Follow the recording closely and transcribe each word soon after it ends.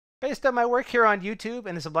Based on my work here on YouTube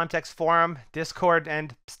in the Sublime Text forum, Discord,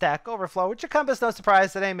 and Stack Overflow, it should come as no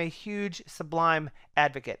surprise that I'm a huge Sublime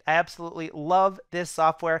advocate. I absolutely love this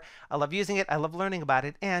software. I love using it, I love learning about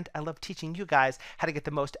it, and I love teaching you guys how to get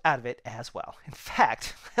the most out of it as well. In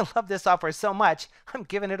fact, I love this software so much, I'm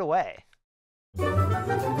giving it away.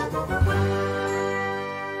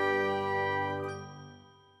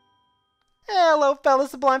 Hello, fellow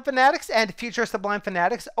Sublime Fanatics and future Sublime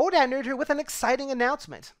Fanatics. Odin Nerd here with an exciting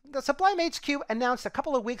announcement. The Sublime HQ announced a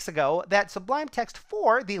couple of weeks ago that Sublime Text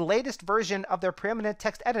 4, the latest version of their preeminent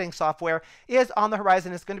text editing software, is on the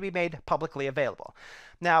horizon. It's going to be made publicly available.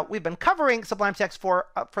 Now, we've been covering Sublime Text 4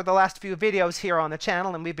 for the last few videos here on the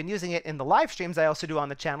channel, and we've been using it in the live streams I also do on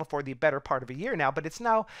the channel for the better part of a year now, but it's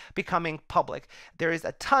now becoming public. There is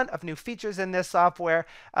a ton of new features in this software.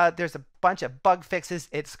 There's a bunch of bug fixes.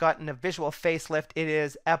 It's gotten a visual facelift. It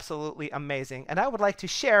is absolutely amazing. And I would like to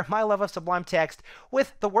share my love of Sublime Text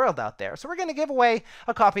with the world out there. So we're going to give away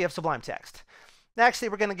a copy of Sublime Text. Actually,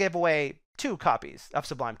 we're going to give away 2 copies of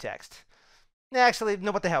Sublime Text. Actually,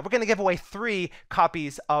 no, what the hell? We're going to give away 3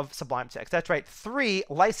 copies of Sublime Text. That's right, 3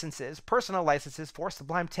 licenses, personal licenses for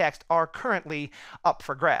Sublime Text are currently up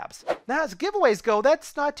for grabs. Now, as giveaways go,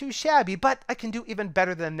 that's not too shabby, but I can do even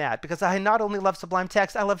better than that because I not only love Sublime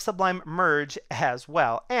Text, I love Sublime Merge as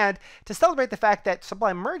well. And to celebrate the fact that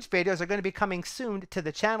Sublime Merge videos are going to be coming soon to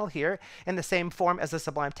the channel here in the same form as the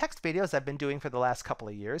Sublime Text videos I've been doing for the last couple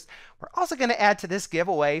of years, we're also going to add to this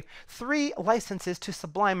giveaway 3 licenses to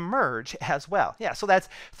Sublime Merge as well. Yeah, so that's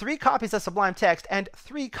 3 copies of Sublime Text and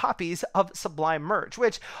 3 copies of Sublime Merge,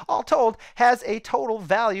 which all told has a total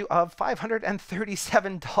value of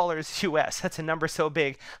 $537 US. That's a number so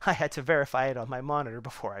big I had to verify it on my monitor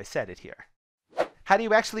before I said it here. How do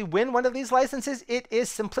you actually win one of these licenses? It is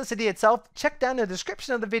simplicity itself. Check down in the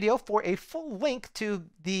description of the video for a full link to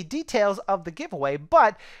the details of the giveaway,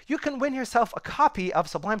 but you can win yourself a copy of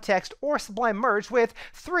Sublime Text or Sublime Merge with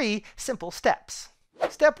 3 simple steps.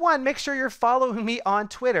 Step 1, make sure you're following me on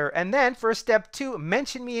Twitter. And then for step 2,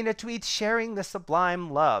 mention me in a tweet sharing the Sublime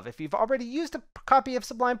love. If you've already used a copy of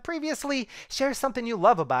Sublime previously, share something you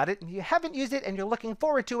love about it. If you haven't used it and you're looking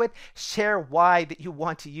forward to it, share why that you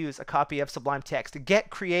want to use a copy of Sublime Text. Get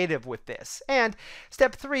creative with this. And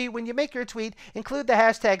step 3, when you make your tweet, include the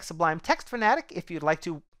hashtag Sublime Text Fanatic if you'd like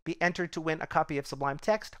to be entered to win a copy of Sublime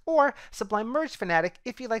Text, or Sublime Merge Fanatic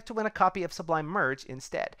if you'd like to win a copy of Sublime Merge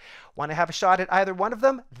instead. Want to have a shot at either one of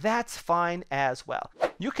them? That's fine as well.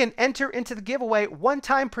 You can enter into the giveaway 1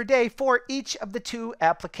 time per day for each of the 2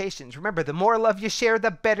 applications. Remember, the more love you share, the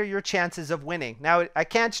better your chances of winning. Now, I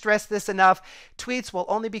can't stress this enough. Tweets will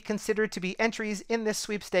only be considered to be entries in this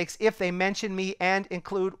sweepstakes if they mention me and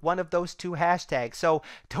include one of those 2 hashtags. So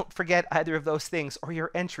don't forget either of those things or your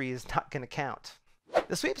entry is not going to count.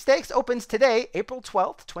 The sweepstakes opens today, April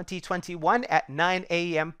 12th, 2021 at 9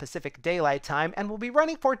 a.m. Pacific Daylight Time and will be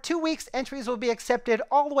running for 2 weeks. Entries will be accepted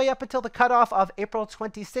all the way up until the cutoff of April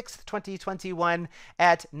 26th, 2021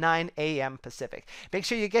 at 9 a.m. Pacific. Make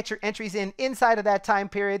sure you get your entries in inside of that time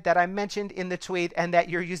period that I mentioned in the tweet and that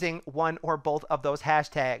you're using one or both of those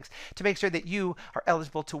hashtags to make sure that you are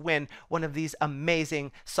eligible to win one of these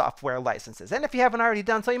amazing software licenses. And if you haven't already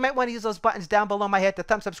done so, you might want to use those buttons down below my head to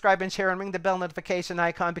thumb, subscribe, and share, and ring the bell notification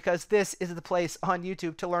icon, because this is the place on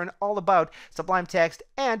YouTube to learn all about Sublime Text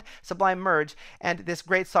and Sublime Merge and this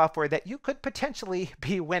great software that you could potentially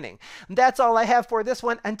be winning. That's all I have for this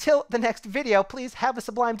one. Until the next video, please have a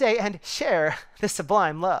sublime day and share the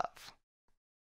Sublime love.